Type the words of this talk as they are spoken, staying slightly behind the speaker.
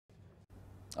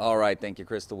All right, thank you,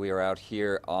 Crystal. We are out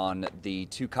here on the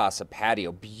Two Casa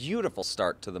patio. Beautiful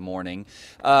start to the morning.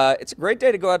 It's a great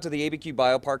day to go out to the ABQ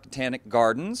BioPark Botanic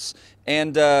Gardens.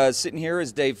 And sitting here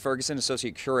is Dave Ferguson,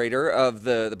 Associate Curator of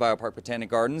the BioPark Botanic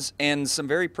Gardens, and some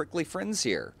very prickly friends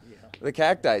here, the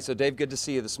cacti. So, Dave, good to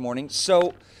see you this morning.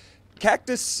 So,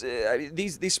 cactus,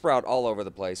 these sprout all over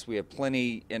the place. We have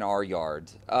plenty in our yard.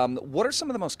 What are some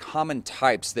of the most common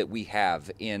types that we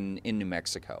have in New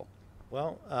Mexico?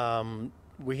 Well,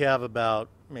 we have about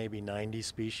maybe 90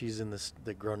 species in this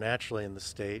that grow naturally in the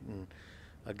state, and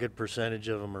a good percentage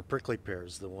of them are prickly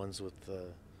pears, the ones with the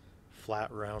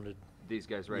flat, rounded. These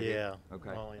guys right Yeah. here? Okay.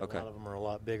 Well, a Okay. lot of them are a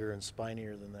lot bigger and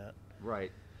spinier than that.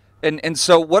 Right. And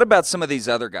so what about some of these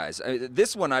other guys?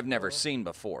 This one I've never seen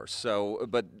before, so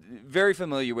but very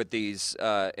familiar with these,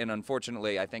 and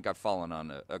unfortunately I think I've fallen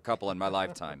on a couple in my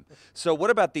lifetime. So what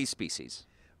about these species?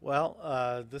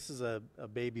 Well, this is a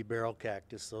baby barrel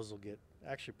cactus. Those will get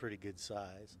actually pretty good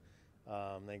size.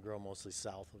 They grow mostly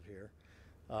south of here.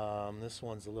 This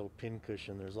one's a little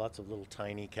pincushion. There's lots of little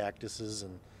tiny cactuses,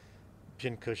 and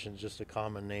pincushion is just a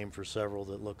common name for several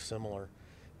that look similar.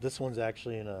 This one's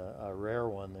actually in a rare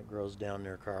one that grows down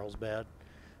near Carlsbad.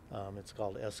 It's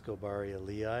called Escobaria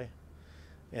lei.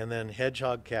 And then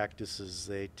hedgehog cactuses,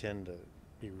 they tend to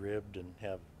be ribbed and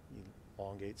have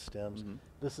elongate stems.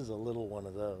 This is a little one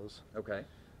of those. Okay.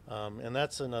 And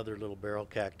that's another little barrel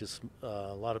cactus.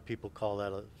 A lot of people call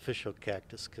that a fishhook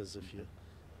cactus because if you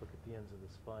look at the ends of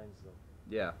the spines,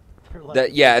 Yeah. they're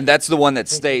like Yeah, and that's the one that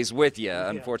stays with you, Yeah.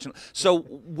 unfortunately. So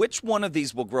which one of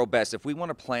these will grow best? If we want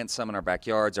to plant some in our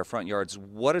backyards, our front yards,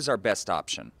 what is our best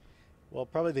option? Well,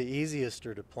 probably the easiest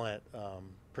are to plant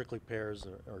prickly pears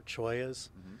or choyas.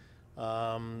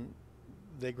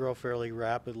 They grow fairly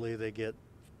rapidly. They get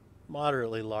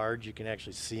moderately large. You can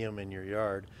actually see them in your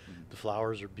yard. The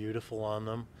flowers are beautiful on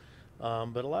them.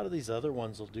 But a lot of these other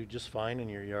ones will do just fine in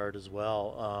your yard as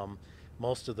well.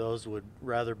 Most of those would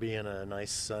rather be in a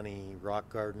nice sunny rock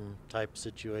garden type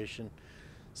situation,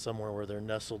 somewhere where they're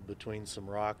nestled between some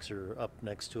rocks or up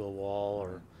next to a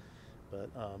wall, but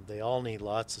they all need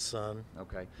lots of sun.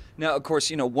 Okay. Now, of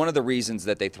course, one of the reasons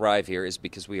that they thrive here is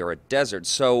because we are a desert.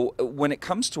 So, when it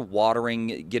comes to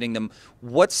watering, getting them,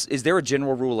 is there a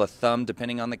general rule of thumb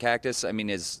depending on the cactus? I mean,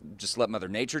 is just let Mother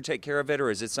Nature take care of it, or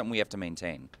is it something we have to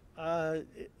maintain?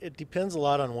 It depends a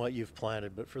lot on what you've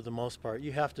planted, but for the most part,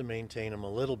 you have to maintain them a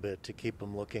little bit to keep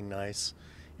them looking nice.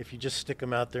 If you just stick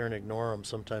them out there and ignore them,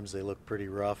 sometimes they look pretty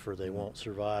rough or they won't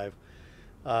survive.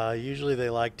 Usually they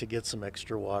like to get some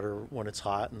extra water when it's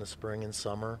hot in the spring and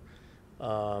summer.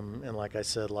 And like I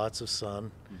said, lots of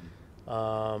sun.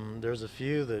 There's a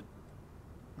few that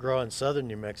grow in southern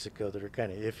New Mexico that are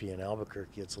kind of iffy in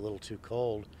Albuquerque. It's a little too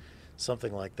cold.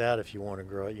 Something like that, if you want to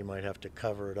grow it, you might have to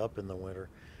cover it up in the winter.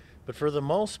 But for the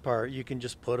most part, you can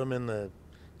just put them in the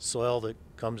soil that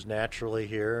comes naturally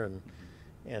here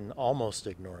and almost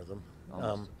ignore them.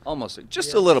 Almost just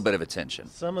yes. a little bit of attention.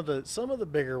 Some of the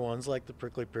bigger ones, like the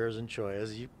prickly pears and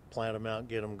choyas, you plant them out,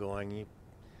 get them going.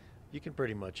 You can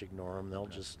pretty much ignore them; they'll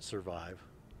just survive.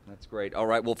 That's great. All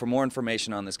right. Well, for more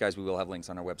information on this, guys, we will have links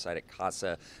on our website at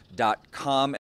casa.com.